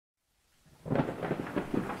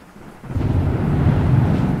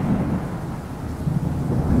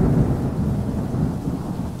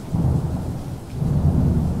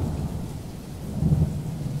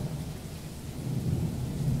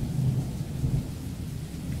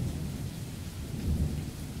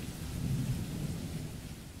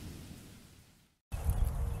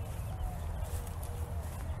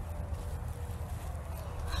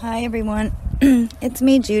Hi everyone, it's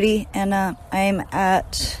me Judy, and I'm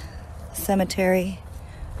at the cemetery.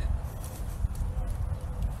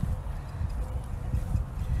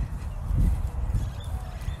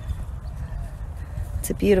 It's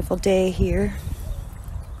a beautiful day here.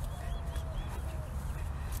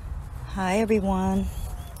 Hi everyone.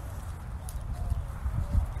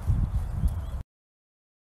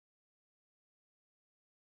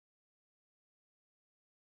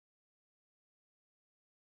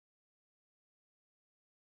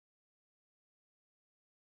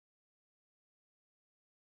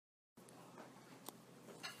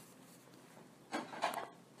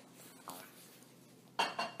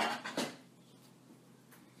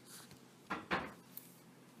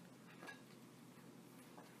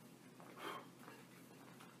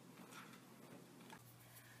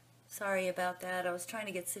 Sorry about that. I was trying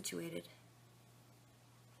to get situated.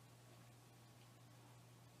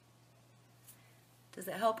 Does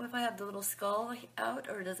it help if I have the little skull out,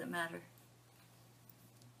 or does it matter?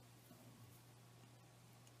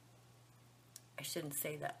 I shouldn't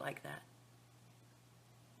say that like that.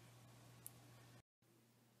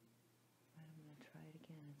 I'm going to try it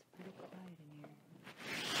again. It's pretty quiet in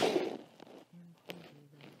here.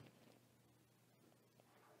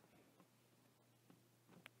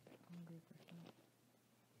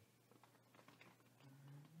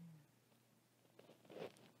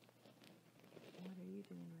 What are you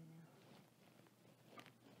doing right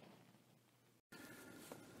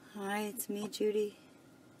now? Hi, it's me, Judy.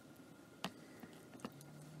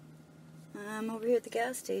 I'm over here at the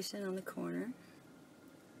gas station on the corner.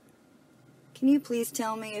 Can you please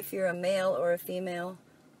tell me if you're a male or a female?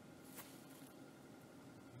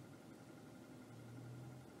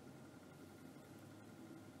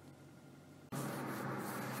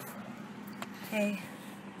 Hey.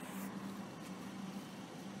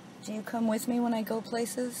 Do you come with me when I go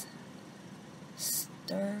places?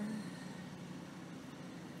 Stir.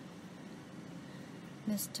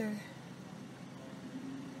 Mister.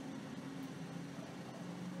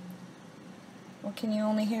 Or can you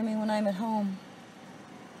only hear me when I'm at home?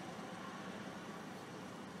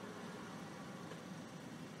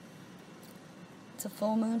 It's a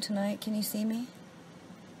full moon tonight. Can you see me?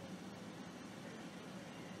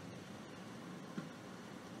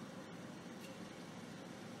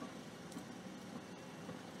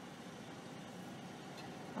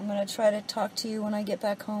 I'm going to try to talk to you when I get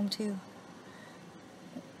back home, too.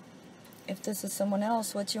 If this is someone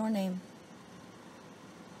else, what's your name?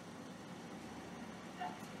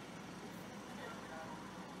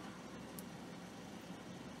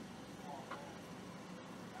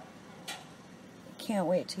 Can't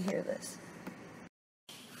wait to hear this.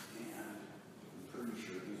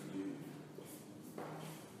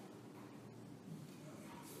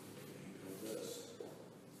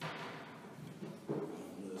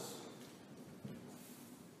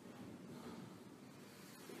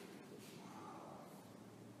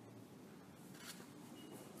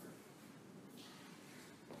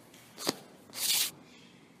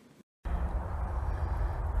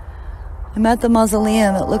 I'm at the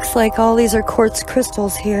mausoleum. It looks like all these are quartz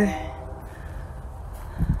crystals here.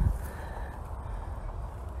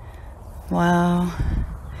 Wow.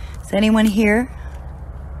 Is anyone here?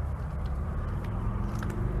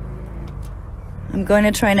 I'm going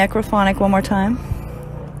to try Necrophonic one more time.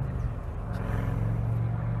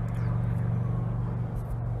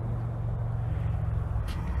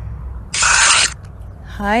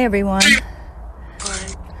 Hi everyone.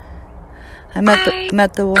 I'm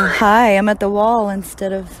at the wall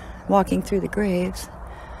instead of walking through the graves.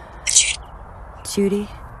 Judy.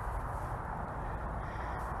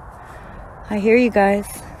 I hear you guys.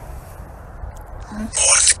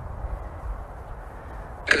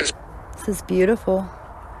 This is beautiful.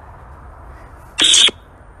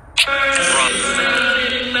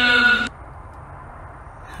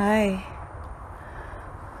 Hi.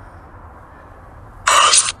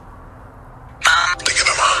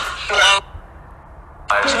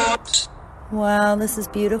 Wow, this is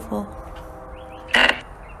beautiful.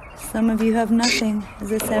 Some of you have nothing. Is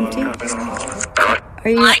this empty?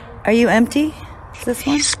 Are you empty? Is this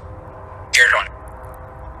one?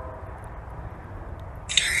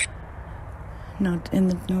 No,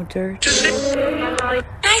 no dirt.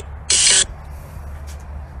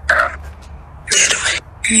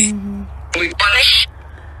 Mm-hmm.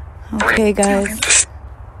 Okay, guys.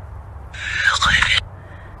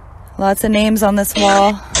 Lots of names on this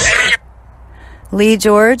wall. Lee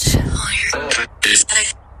George.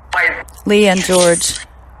 Lee and George.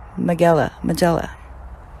 Magella.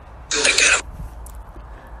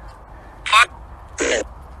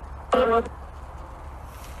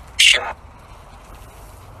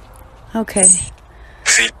 Okay.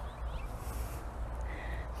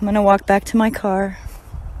 I'm gonna walk back to my car.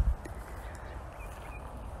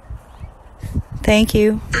 Thank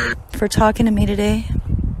you for talking to me today.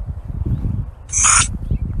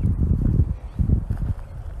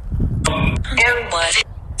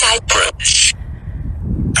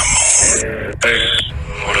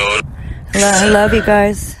 I love you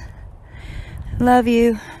guys. Love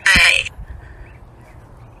you.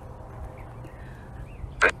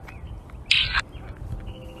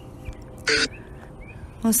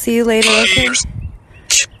 We'll see you later, okay?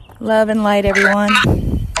 Love and light, everyone.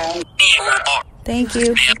 Thank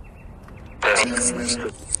you.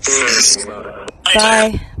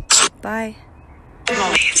 Bye. Bye.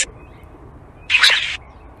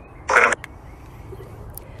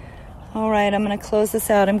 Alright, I'm going to close this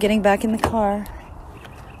out. I'm getting back in the car.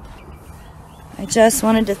 I just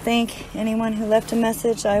wanted to thank anyone who left a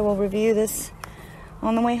message. I will review this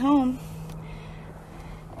on the way home.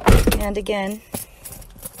 And again,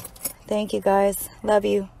 thank you guys. Love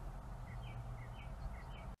you.